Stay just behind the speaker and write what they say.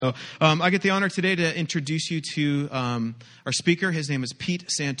I get the honor today to introduce you to our speaker. His name is Pete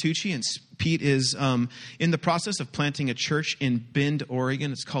Santucci, and Pete is in the process of planting a church in Bend,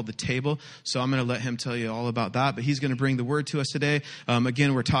 Oregon. It's called The Table, so I'm going to let him tell you all about that, but he's going to bring the word to us today.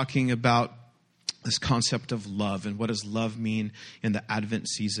 Again, we're talking about this concept of love, and what does love mean in the Advent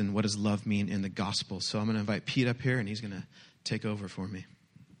season? What does love mean in the gospel? So I'm going to invite Pete up here, and he's going to take over for me.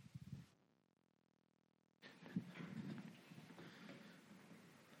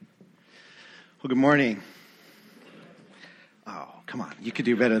 Well, good morning. Oh, come on. You could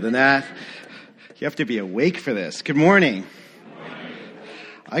do better than that. You have to be awake for this. Good morning. Good morning.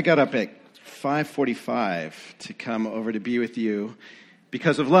 I got up at 5:45 to come over to be with you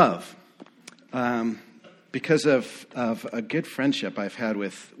because of love. Because of a good friendship I've had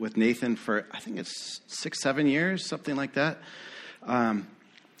with Nathan for, I think it's 6-7 years, something like that. I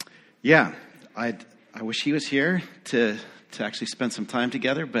wish he was here to actually spend some time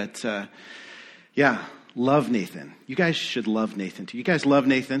together, but love Nathan. You guys should love Nathan too. You guys love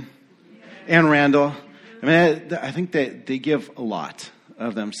Nathan and Randall. I mean, I think that they give a lot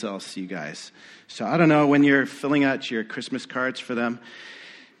of themselves to you guys. So I don't know, when you're filling out your Christmas cards for them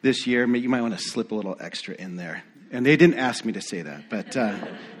this year, you might want to slip a little extra in there. And they didn't ask me to say that, but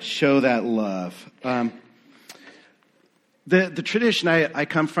show that love. The tradition I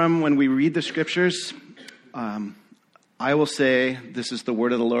come from when we read the scriptures, I will say, "This is the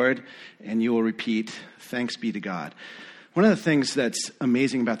word of the Lord," and you will repeat, "Thanks be to God." One of the things that's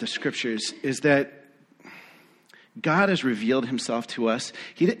amazing about the scriptures is that God has revealed himself to us.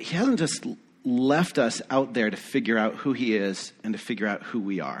 He hasn't just left us out there to figure out who he is and to figure out who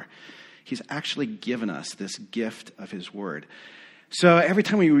we are. He's actually given us this gift of his word. So every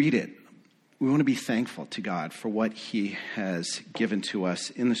time we read it, we want to be thankful to God for what he has given to us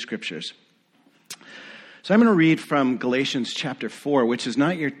in the scriptures. So I'm going to read from Galatians chapter 4, which is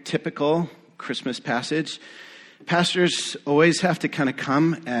not your typical Christmas passage. Pastors always have to kind of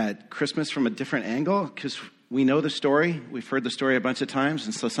come at Christmas from a different angle because we know the story. We've heard the story a bunch of times,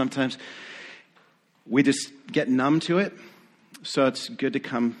 and so sometimes we just get numb to it. So it's good to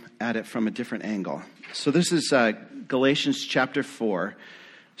come at it from a different angle. So this is Galatians chapter 4,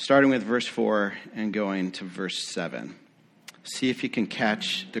 starting with verse 4 and going to verse 7. See if you can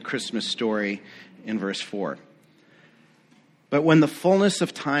catch the Christmas story in verse 4. But when the fullness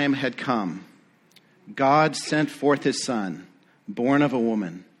of time had come, God sent forth his Son, born of a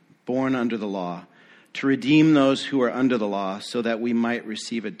woman, born under the law, to redeem those who are under the law, so that we might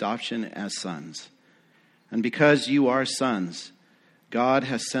receive adoption as sons. And because you are sons, God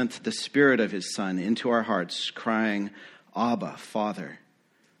has sent the Spirit of his Son into our hearts, crying, "Abba, Father."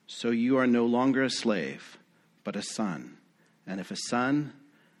 So you are no longer a slave, but a son. And if a son,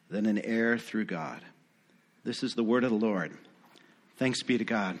 then an heir through God. This is the word of the Lord. Thanks be to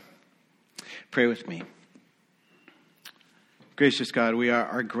God. Pray with me. Gracious God, we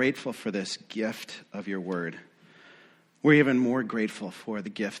are grateful for this gift of your word. We're even more grateful for the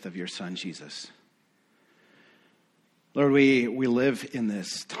gift of your Son, Jesus. Lord, we live in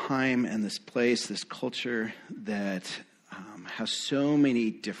this time and this place, this culture that has so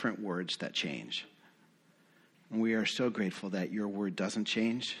many different words that change. And we are so grateful that your word doesn't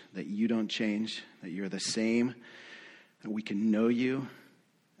change, that you don't change, that you're the same, that we can know you,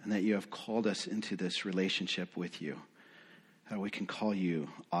 and that you have called us into this relationship with you, that we can call you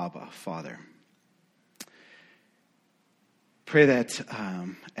Abba, Father. Pray that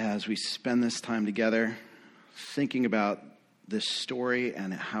as we spend this time together, thinking about this story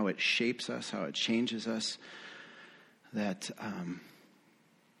and how it shapes us, how it changes us, that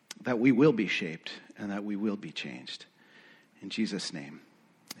we will be shaped and that we will be changed. In Jesus' name,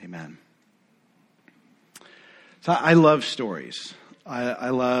 amen. So I love stories. I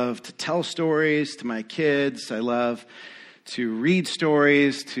love to tell stories to my kids. I love to read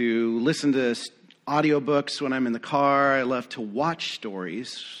stories, to listen to audiobooks when I'm in the car. I love to watch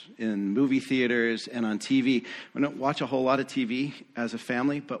stories in movie theaters and on TV. We don't watch a whole lot of TV as a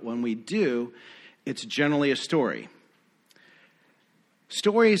family, but when we do, it's generally a story.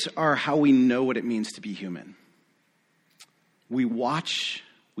 Stories are how we know what it means to be human. We watch,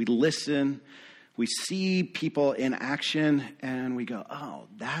 we listen, we see people in action, and we go, oh,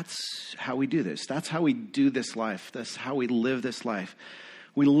 that's how we do this. That's how we do this life. That's how we live this life.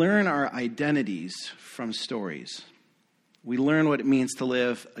 We learn our identities from stories. We learn what it means to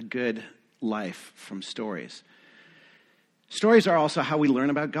live a good life from stories. Stories are also how we learn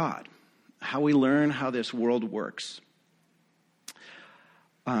about God, how we learn how this world works.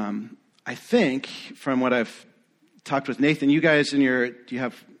 I think from what I've talked with Nathan, you guys do you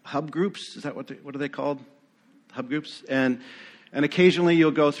have hub groups? Is that what are they called? Hub groups? And And occasionally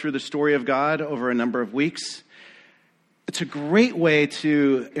you'll go through the story of God over a number of weeks. It's a great way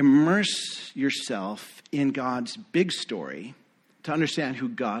to immerse yourself in God's big story, to understand who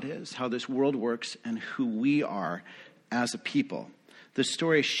God is, how this world works, and who we are as a people. The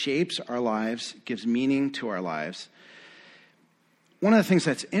story shapes our lives, gives meaning to our lives. One of the things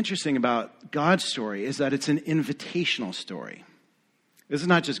that's interesting about God's story is that it's an invitational story. This is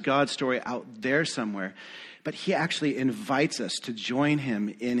not just God's story out there somewhere, but he actually invites us to join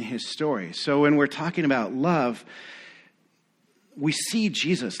him in his story. So when we're talking about love, we see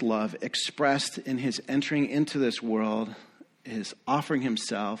Jesus' love expressed in his entering into this world, his offering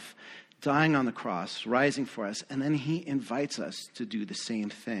himself, dying on the cross, rising for us, and then he invites us to do the same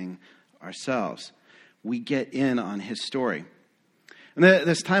thing ourselves. We get in on his story. And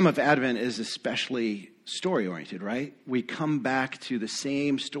this time of Advent is especially story-oriented, right? We come back to the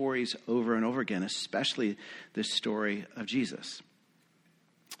same stories over and over again, especially this story of Jesus.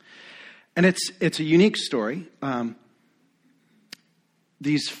 And it's a unique story.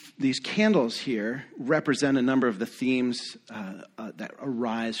 These candles here represent a number of the themes that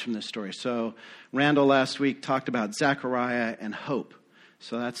arise from this story. So Randall last week talked about Zechariah and hope.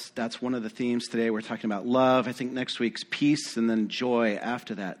 So that's one of the themes today. We're talking about love. I think next week's peace, and then joy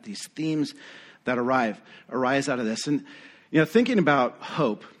after that. These themes that arise out of this. And, thinking about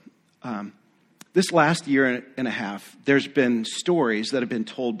hope, this last year and a half, there's been stories that have been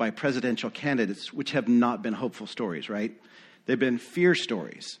told by presidential candidates which have not been hopeful stories, right? They've been fear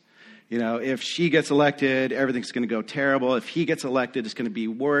stories. If she gets elected, everything's going to go terrible. If he gets elected, it's going to be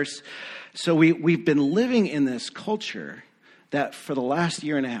worse. So we've been living in this culture that for the last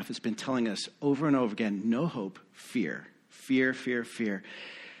year and a half has been telling us over and over again, no hope, fear, fear, fear, fear.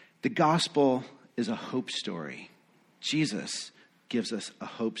 The gospel is a hope story. Jesus gives us a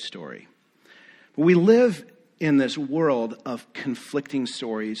hope story. We live in this world of conflicting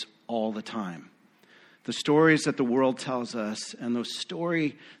stories all the time. The stories that the world tells us and the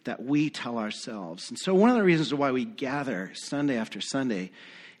story that we tell ourselves. And so one of the reasons why we gather Sunday after Sunday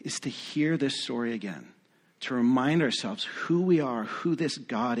is to hear this story again, to remind ourselves who we are, who this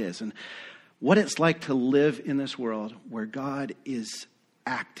God is, and what it's like to live in this world where God is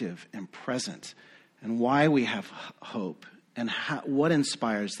active and present, and why we have hope, and what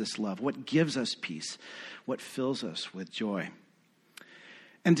inspires this love, what gives us peace, what fills us with joy.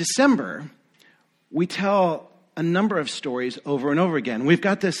 In December, we tell a number of stories over and over again. We've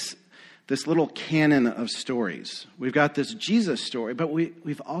got this little canon of stories. We've got this Jesus story, but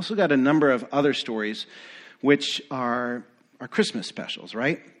we've also got a number of other stories which are our Christmas specials,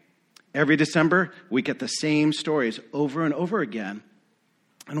 right? Every December, we get the same stories over and over again.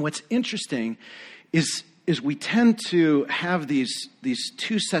 And what's interesting is we tend to have these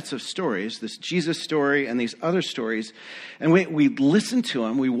two sets of stories, this Jesus story and these other stories, and we listen to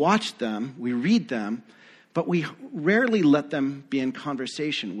them, we watch them, we read them, but we rarely let them be in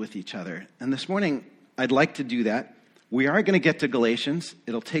conversation with each other. And this morning, I'd like to do that. We are going to get to Galatians.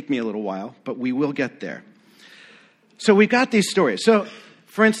 It'll take me a little while, but we will get there. So we've got these stories. So,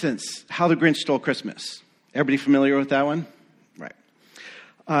 for instance, How the Grinch Stole Christmas. Everybody familiar with that one? Right.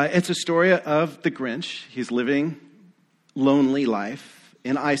 It's a story of the Grinch. He's living lonely life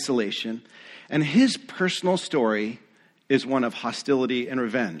in isolation. And his personal story is one of hostility and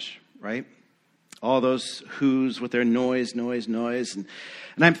revenge, right? All those Who's with their noise. And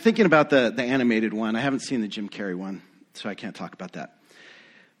I'm thinking about the animated one. I haven't seen the Jim Carrey one, so I can't talk about that.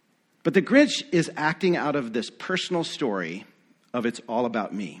 But the Grinch is acting out of this personal story of it's all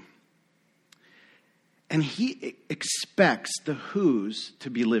about me. And he expects the Who's to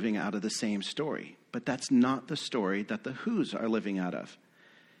be living out of the same story. But that's not the story that the Who's are living out of.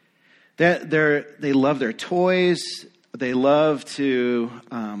 They love their toys. They love to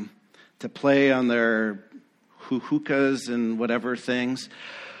play on their hookahs and whatever things.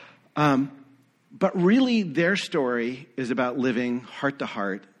 But really, their story is about living heart to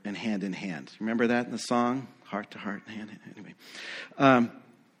heart and hand in hand. Remember that in the song? Heart to heart and hand in hand. Anyway.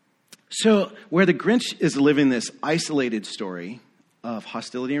 So where the Grinch is living this isolated story of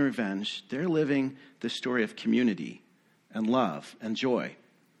hostility and revenge, they're living the story of community and love and joy.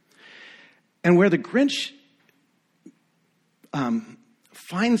 And where the Grinch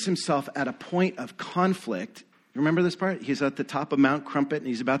finds himself at a point of conflict, remember this part? He's at the top of Mount Crumpet, and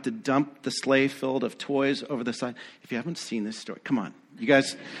he's about to dump the sleigh filled of toys over the side. If you haven't seen this story, come on. You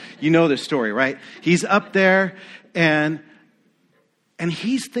guys, you know this story, right? He's up there, and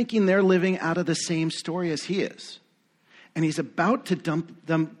he's thinking they're living out of the same story as he is. And he's about to dump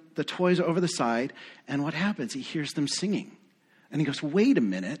the toys over the side, and what happens? He hears them singing. And he goes, wait a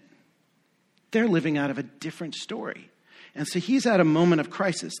minute. They're living out of a different story. And so he's at a moment of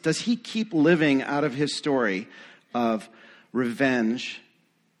crisis. Does he keep living out of his story of revenge?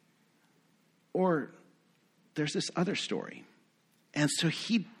 Or there's this other story. And so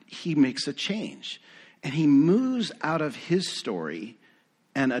he makes a change. And he moves out of his story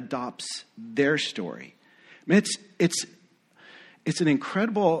and adopts their story. I mean, it's an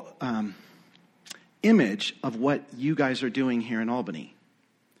incredible image of what you guys are doing here in Albany.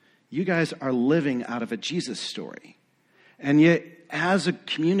 You guys are living out of a Jesus story. And yet, as a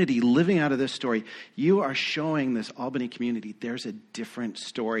community living out of this story, you are showing this Albany community there's a different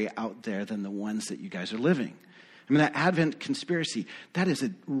story out there than the ones that you guys are living. I mean, that Advent conspiracy, that is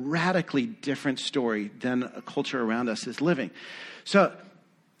a radically different story than a culture around us is living. So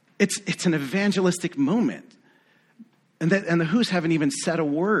it's an evangelistic moment. And the Who's haven't even said a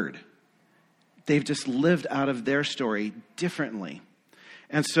word. They've just lived out of their story differently.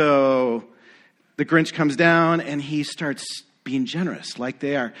 And so the Grinch comes down and he starts being generous like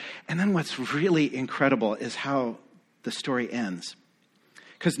they are. And then what's really incredible is how the story ends.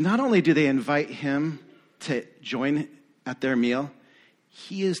 Because not only do they invite him to join at their meal,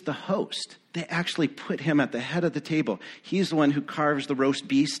 he is the host. They actually put him at the head of the table. He's the one who carves the roast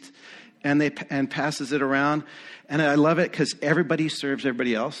beast and passes it around. And I love it because everybody serves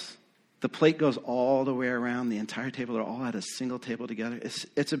everybody else. The plate goes all the way around the entire table. They're all at a single table together.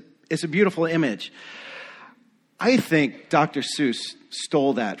 It's a beautiful image. I think Dr. Seuss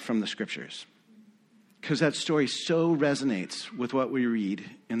stole that from the scriptures because that story so resonates with what we read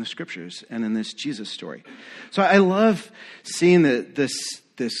in the scriptures and in this Jesus story. So I love seeing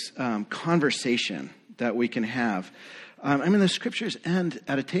this conversation that we can have. I mean, the scriptures end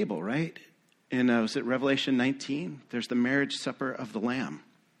at a table, right? In was it Revelation 19? There's the marriage supper of the Lamb,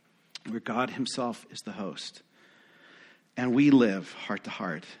 where God himself is the host. And we live heart to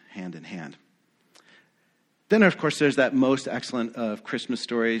heart, hand in hand. Then, of course, there's that most excellent of Christmas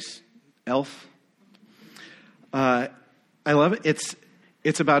stories, Elf. I love it.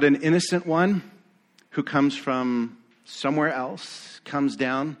 It's about an innocent one who comes from somewhere else, comes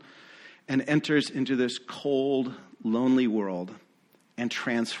down, and enters into this cold, lonely world and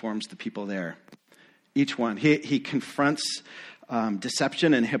transforms the people there. Each one. He confronts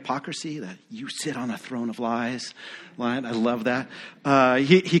deception and hypocrisy, that you sit on a throne of lies line. I love that.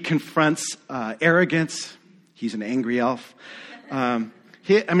 He confronts arrogance. He's an angry elf.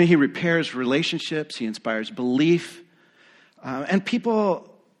 He repairs relationships. He inspires belief. And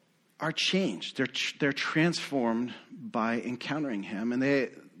people are changed. They're transformed by encountering him. And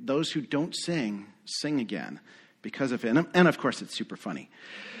those who don't sing again because of him. And of course, it's super funny.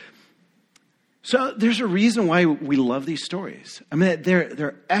 So there's a reason why we love these stories. I mean,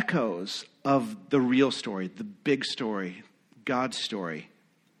 they're echoes of the real story, the big story, God's story.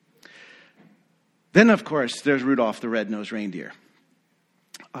 Then, of course, there's Rudolph the Red-Nosed Reindeer.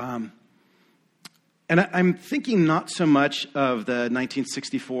 And I'm thinking not so much of the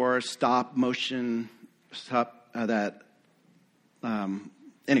 1964 stop motion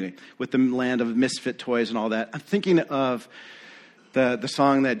anyway, with the land of misfit toys and all that. I'm thinking of the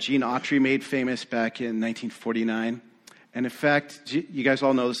song that Gene Autry made famous back in 1949. And in fact, you guys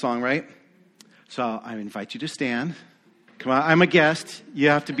all know the song, right? So I invite you to stand. Come on, I'm a guest. You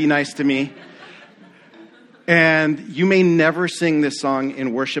have to be nice to me. And you may never sing this song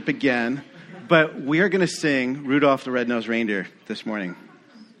in worship again, but we are going to sing Rudolph the Red-Nosed Reindeer this morning.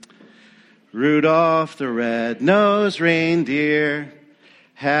 Rudolph the red-nosed reindeer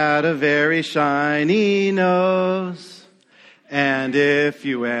had a very shiny nose. And if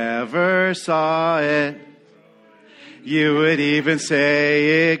you ever saw it, you would even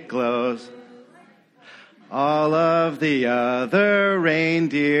say it glows. All of the other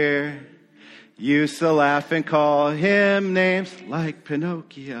reindeer used to laugh and call him names like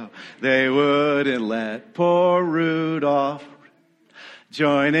Pinocchio. They wouldn't let poor Rudolph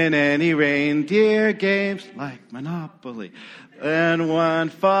join in any reindeer games like Monopoly. And one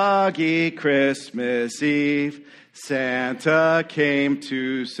foggy Christmas Eve, Santa came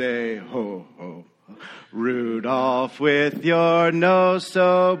to say, ho, ho, ho. Rudolph, with your nose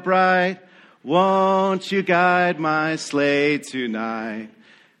so bright, won't you guide my sleigh tonight?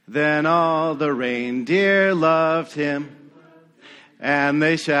 Then all the reindeer loved him, and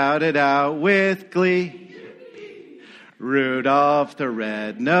they shouted out with glee, Rudolph the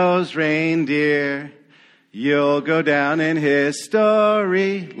red-nosed reindeer, you'll go down in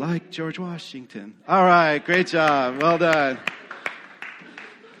history like George Washington. All right, great job. Well done.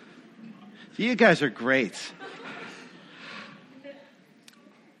 You guys are great.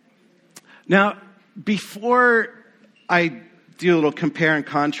 Now, before I do a little compare and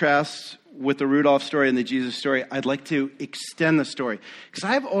contrast with the Rudolph story and the Jesus story, I'd like to extend the story. Because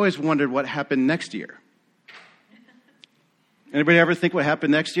I've always wondered what happened next year. Anybody ever think what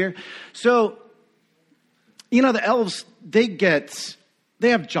happened next year? So, the elves, they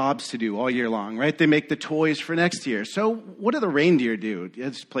have jobs to do all year long, right? They make the toys for next year. So what do the reindeer do? You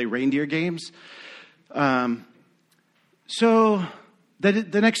just play reindeer games? So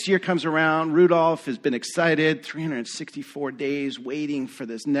the next year comes around. Rudolph has been excited, 364 days waiting for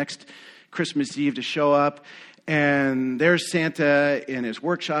this next Christmas Eve to show up. And there's Santa in his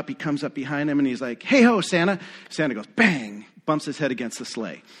workshop. He comes up behind him and he's like, "Hey ho, Santa." Santa goes, bang, bumps his head against the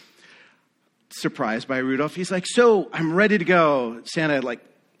sleigh. Surprised by Rudolph, he's like, "So I'm ready to go." Santa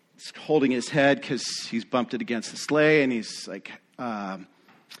is holding his head because he's bumped it against the sleigh. And he's like, "Well,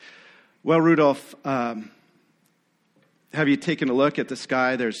 Rudolph, have you taken a look at the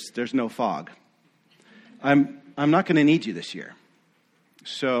sky? There's no fog. I'm not going to need you this year.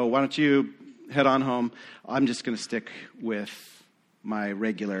 So why don't you head on home? I'm just going to stick with my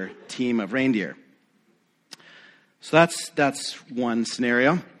regular team of reindeer." So that's one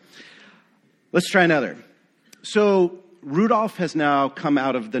scenario. Let's try another. So Rudolph has now come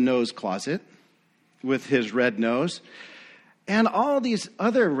out of the nose closet with his red nose. And all these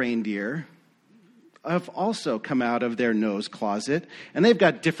other reindeer have also come out of their nose closet. And they've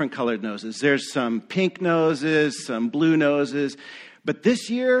got different colored noses. There's some pink noses, some blue noses. But this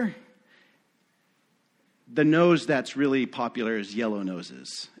year, the nose that's really popular is yellow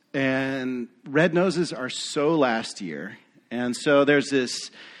noses. And red noses are so last year. And so there's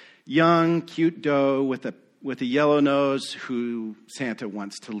this young, cute doe with a yellow nose who Santa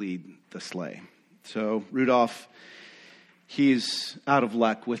wants to lead the sleigh. So Rudolph, he's out of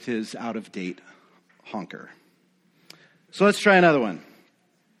luck with his out-of-date honker. So let's try another one.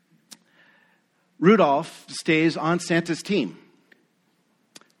 Rudolph stays on Santa's team.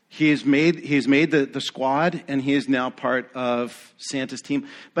 He's made the squad, and he is now part of Santa's team.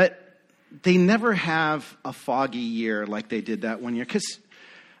 But they never have a foggy year like they did that one year. Because,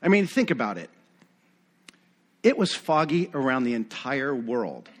 think about it. It was foggy around the entire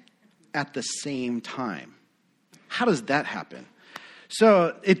world at the same time. How does that happen?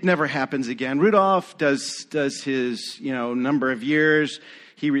 So it never happens again. Rudolph does his number of years.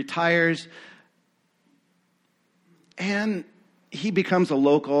 He retires. And he becomes a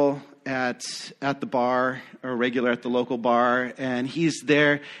local at the bar, or regular at the local bar, and he's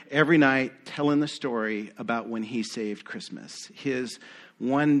there every night telling the story about when he saved Christmas, his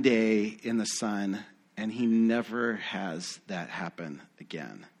one day in the sun, and he never has that happen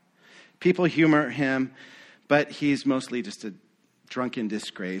again. People humor him, but he's mostly just a drunken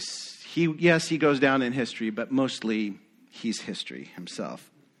disgrace. He goes down in history, but mostly he's history himself.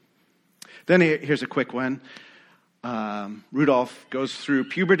 Then here's a quick one. Rudolph goes through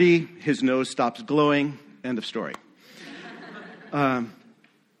puberty. His nose stops glowing. End of story. One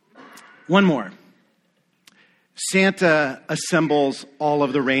more. Santa assembles all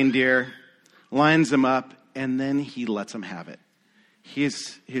of the reindeer, lines them up, and then he lets them have it. He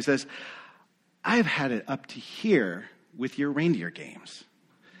says, "I've had it up to here with your reindeer games.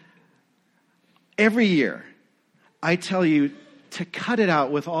 Every year, I tell you to cut it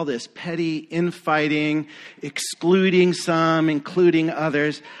out with all this petty infighting, excluding some, including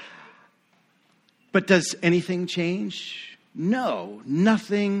others. But does anything change? No,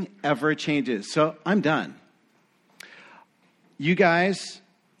 nothing ever changes. So I'm done. You guys,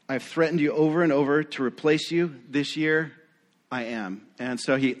 I've threatened you over and over to replace you. This year, I am." And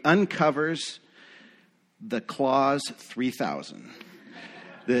so he uncovers the Claus 3000.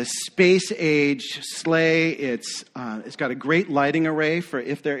 The space-age sleigh. It's got a great lighting array for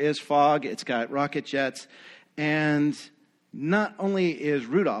if there is fog. It's got rocket jets. And not only is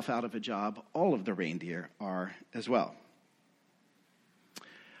Rudolph out of a job, all of the reindeer are as well.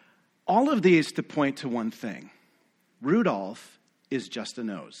 All of these to point to one thing. Rudolph is just a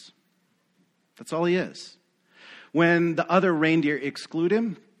nose. That's all he is. When the other reindeer exclude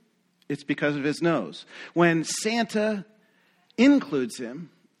him, it's because of his nose. When Santa includes him,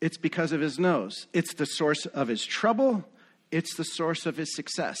 it's because of his nose. It's the source of his trouble. It's the source of his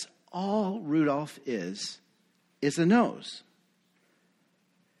success. All Rudolph is a nose.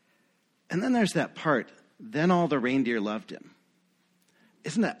 And then there's that part, then all the reindeer loved him.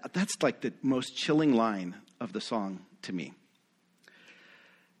 That's like the most chilling line of the song to me.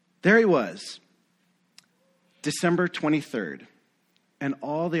 There he was, December 23rd, and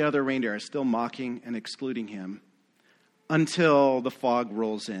all the other reindeer are still mocking and excluding him until the fog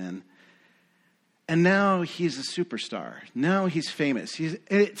rolls in. And now he's a superstar. Now he's famous. He's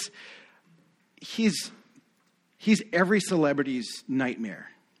every celebrity's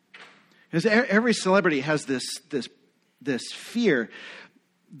nightmare. Because every celebrity has this fear.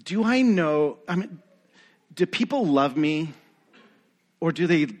 Do I know, do people love me, or do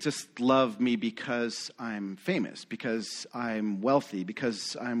they just love me because I'm famous, because I'm wealthy,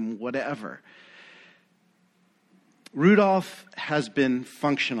 because I'm whatever? Rudolph has been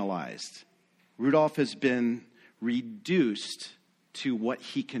functionalized. Rudolph has been reduced to what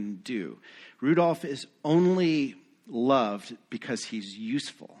he can do. Rudolph is only loved because he's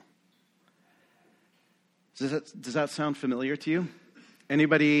useful. Does that sound familiar to you?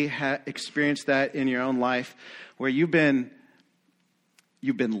 Anybody experienced that in your own life, where you've been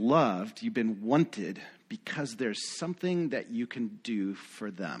loved, you've been wanted because there's something that you can do for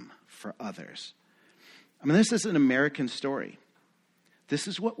them, for others? This is an American story. This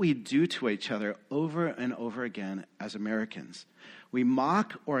is what we do to each other over and over again as Americans. We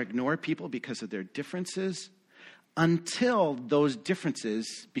mock or ignore people because of their differences until those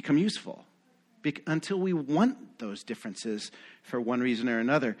differences become useful. Until we want those differences for one reason or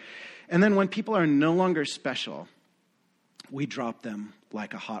another. And then when people are no longer special, we drop them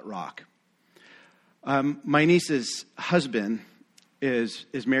like a hot rock. My niece's husband is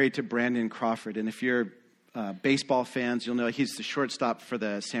married to Brandon Crawford. And if you're baseball fans, you'll know he's the shortstop for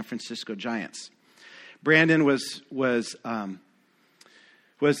the San Francisco Giants. Brandon was on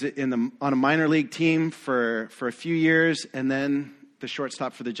a minor league team for a few years, and then the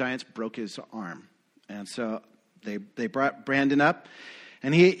shortstop for the Giants broke his arm. And so they brought Brandon up,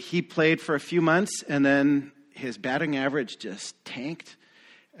 and he played for a few months, and then his batting average just tanked.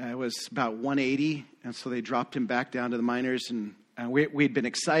 It was about 180, and so they dropped him back down to the minors, and we'd been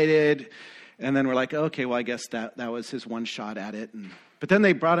excited, and then we're like, okay, well, I guess that was his one shot at it. But then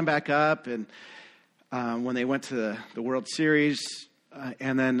they brought him back up, and when they went to the World Series,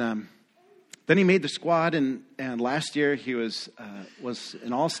 and then he made the squad, and last year he was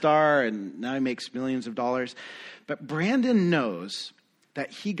an all-star, and now he makes millions of dollars. But Brandon knows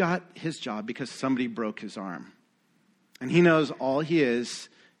that he got his job because somebody broke his arm. And he knows all he is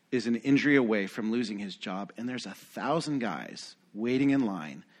an injury away from losing his job, and there's 1,000 guys waiting in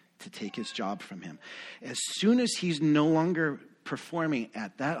line to take his job from him. As soon as he's no longer performing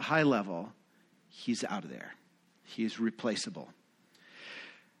at that high level, he's out of there. He's replaceable.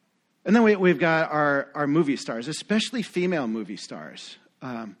 And then we've got our movie stars, especially female movie stars.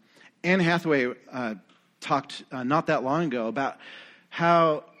 Anne Hathaway talked not that long ago about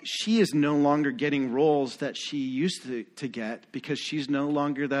how she is no longer getting roles that she used to get because she's no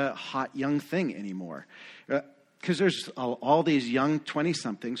longer the hot young thing anymore. Because there's all these young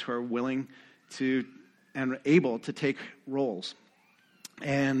 20-somethings who are willing to and able to take roles.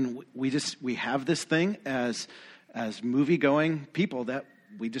 And we have this thing as movie-going people that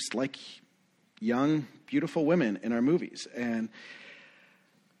we just like young, beautiful women in our movies. And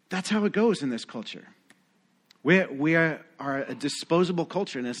that's how it goes in this culture. We are a disposable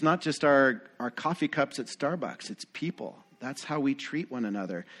culture, and it's not just our coffee cups at Starbucks. It's people. That's how we treat one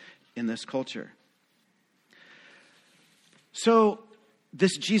another in this culture. So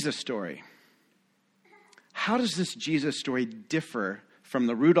this Jesus story, how does this Jesus story differ from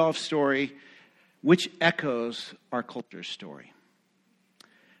the Rudolph story, which echoes our culture's story?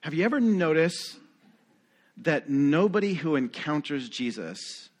 Have you ever noticed that nobody who encounters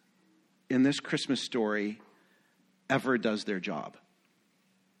Jesus in this Christmas story ever does their job?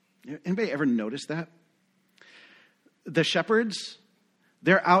 Anybody ever notice that? The shepherds,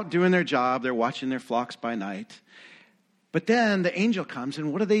 they're out doing their job. They're watching their flocks by night. But then the angel comes,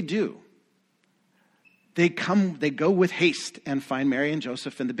 and what do? They go with haste and find Mary and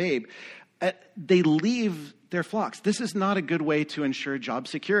Joseph and the babe. They leave their flocks. This is not a good way to ensure job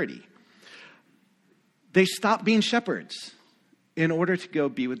security. They stop being shepherds in order to go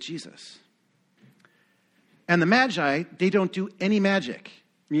be with Jesus. And the Magi, they don't do any magic.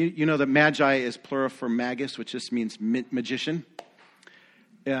 You know that Magi is plural for magus, which just means magician.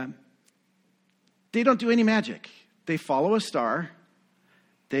 They don't do any magic. They follow a star.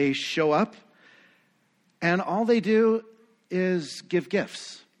 They show up. And all they do is give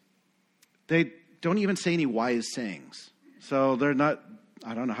gifts. They don't even say any wise sayings. So they're not,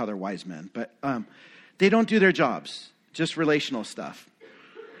 I don't know how they're wise men, but they don't do their jobs, just relational stuff.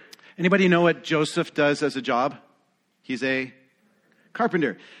 Anybody know what Joseph does as a job? He's a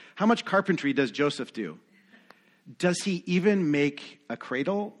carpenter. How much carpentry does Joseph do? Does he even make a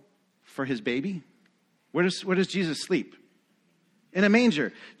cradle for his baby? Where does Jesus sleep? In a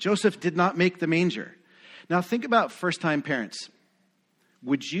manger. Joseph did not make the manger. Now think about first-time parents.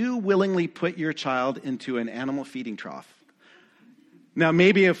 Would you willingly put your child into an animal feeding trough? Now,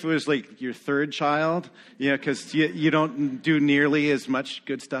 maybe if it was like your third child, because you don't do nearly as much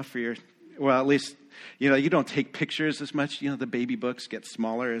good stuff for your Well, at least, you don't take pictures as much. The baby books get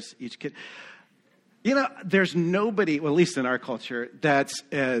smaller as each kid. There's nobody, well, at least in our culture, that's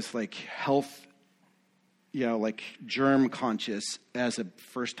as health, germ conscious as a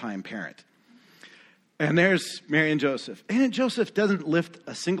first-time parent. And there's Mary and Joseph. And Joseph doesn't lift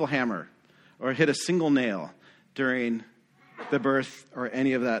a single hammer or hit a single nail during the birth or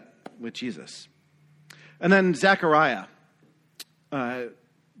any of that with Jesus. And then Zechariah,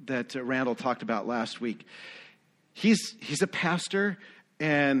 that Randall talked about last week. He's a pastor,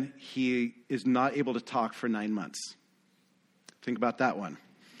 and he is not able to talk for 9 months. Think about that one.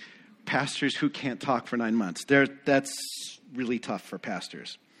 Pastors who can't talk for 9 months. That's really tough for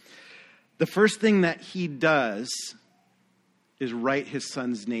pastors. The first thing that he does is write his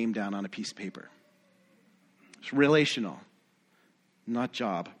son's name down on a piece of paper. It's relational, not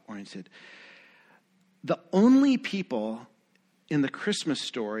job-oriented. The only people in the Christmas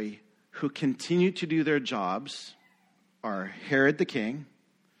story who continue to do their jobs are Herod the king,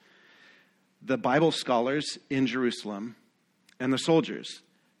 the Bible scholars in Jerusalem, and the soldiers.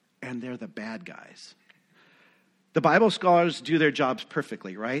 And they're the bad guys. The Bible scholars do their jobs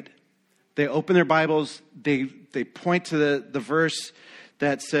perfectly, right? They open their Bibles, they point to the verse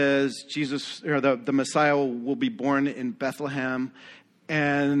that says Jesus, or the Messiah will be born in Bethlehem,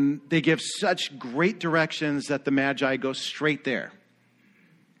 and they give such great directions that the Magi go straight there.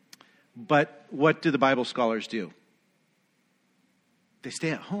 But what do the Bible scholars do? They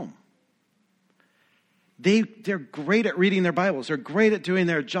stay at home. They're great at reading their Bibles. They're great at doing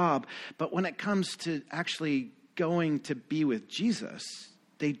their job. But when it comes to actually going to be with Jesus,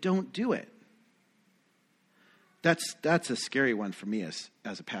 they don't do it. That's a scary one for me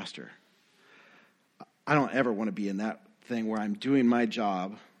as a pastor. I don't ever want to be in that thing where I'm doing my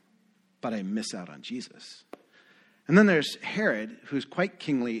job, but I miss out on Jesus. And then there's Herod, who's quite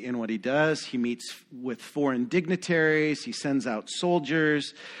kingly in what he does. He meets with foreign dignitaries. He sends out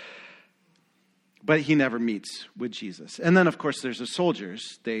soldiers. But he never meets with Jesus. And then, of course, there's the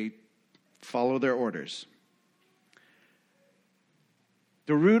soldiers. They follow their orders.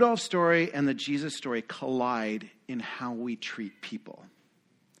 The Rudolph story and the Jesus story collide in how we treat people.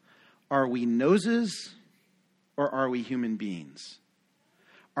 Are we noses or are we human beings?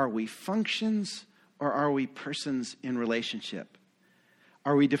 Are we functions or are we persons in relationship?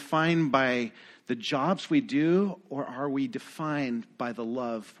 Are we defined by the jobs we do or are we defined by the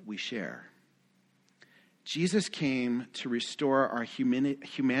love we share? Jesus came to restore our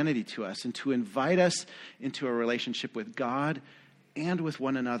humanity to us and to invite us into a relationship with God and with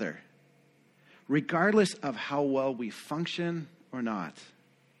one another, regardless of how well we function or not.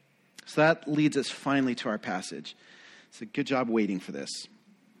 So that leads us finally to our passage. It's a good job waiting for this.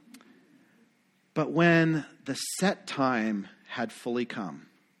 But when the set time had fully come,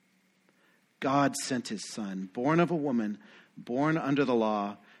 God sent his son, born of a woman, born under the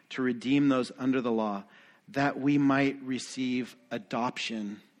law, to redeem those under the law, that we might receive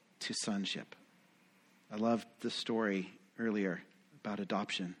adoption to sonship. I loved the story earlier about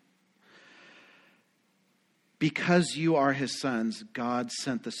adoption. Because you are his sons, God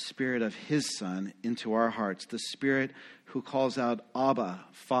sent the Spirit of his Son into our hearts, the Spirit who calls out, Abba,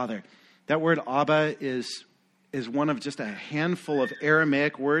 Father. That word Abba is one of just a handful of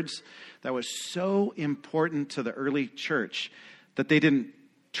Aramaic words that was so important to the early church that they didn't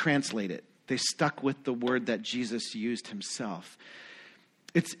translate it. They stuck with the word that Jesus used himself.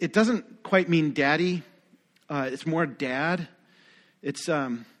 It doesn't quite mean daddy. It's more dad. It's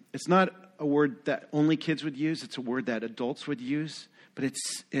not a word that only kids would use. It's a word that adults would use. But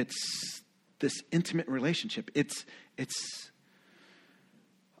it's this intimate relationship. It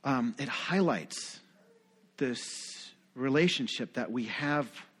highlights this relationship that we have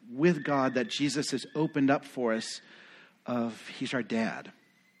with God that Jesus has opened up for us of he's our dad.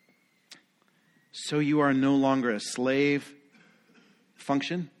 So you are no longer a slave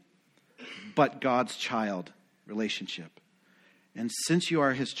function, but God's child relationship. And since you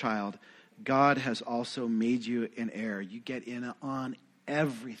are his child, God has also made you an heir. You get in on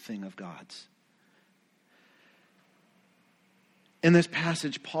everything of God's. In this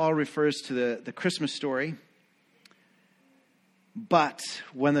passage, Paul refers to the Christmas story. But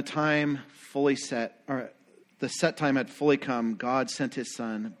when the time fully set, or the set time had fully come, God sent his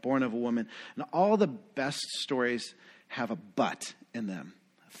son, born of a woman. And all the best stories have a but in them.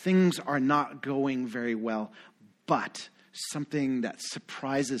 Things are not going very well, but something that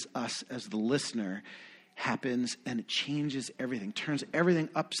surprises us as the listener happens, and it changes everything, turns everything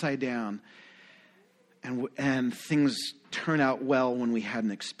upside down, and things turn out well when we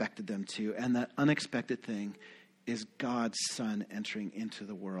hadn't expected them to. And that unexpected thing is God's Son entering into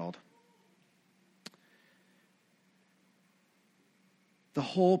the world. The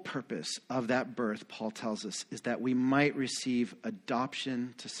whole purpose of that birth, Paul tells us, is that we might receive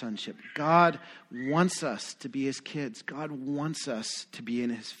adoption to sonship. God wants us to be his kids. God wants us to be in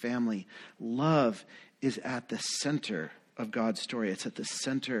his family. Love is at the center of God's story. It's at the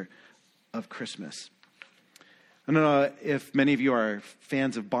center of Christmas. I don't know if many of you are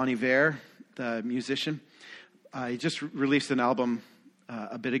fans of Bon Iver, the musician. He just released an album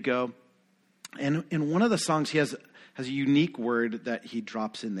a bit ago. And in one of the songs, he has a unique word that he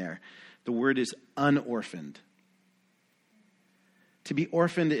drops in there. The word is unorphaned. To be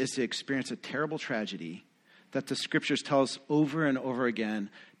orphaned is to experience a terrible tragedy that the scriptures tell us over and over again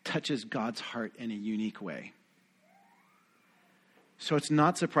touches God's heart in a unique way. So it's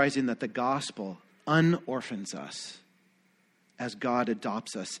not surprising that the gospel unorphans us as God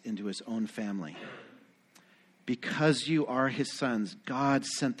adopts us into his own family. Because you are his sons, God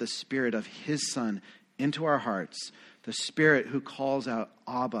sent the Spirit of his Son into our hearts, the Spirit who calls out,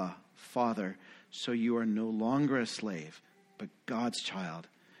 Abba, Father, so you are no longer a slave, but God's child.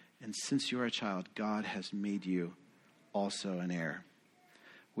 And since you are a child, God has made you also an heir.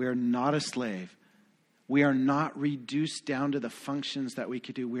 We are not a slave. We are not reduced down to the functions that we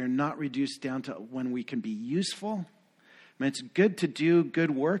could do. We are not reduced down to when we can be useful. I mean, it's good to do good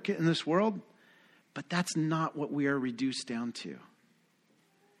work in this world, but that's not what we are reduced down to.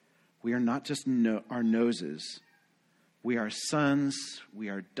 We are not just our noses. We are sons, we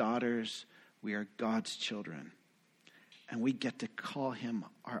are daughters, we are God's children. And we get to call him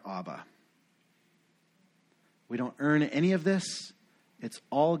our Abba. We don't earn any of this. It's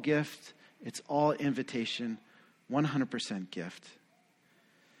all gift. It's all invitation. 100% gift.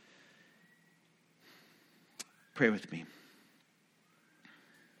 Pray with me.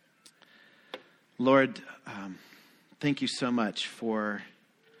 Lord, thank you so much for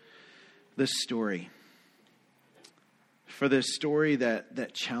this story. For this story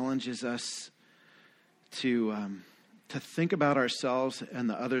that challenges us to think about ourselves and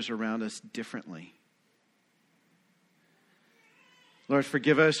the others around us differently. Lord,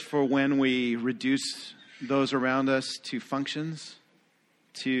 forgive us for when we reduce those around us to functions,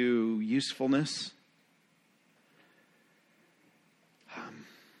 to usefulness.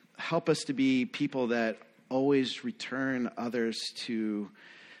 Help us to be people that always return others to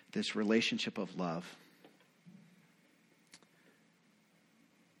this relationship of love.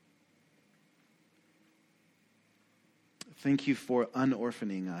 Thank you for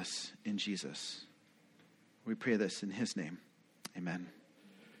unorphaning us in Jesus. We pray this in his name. Amen.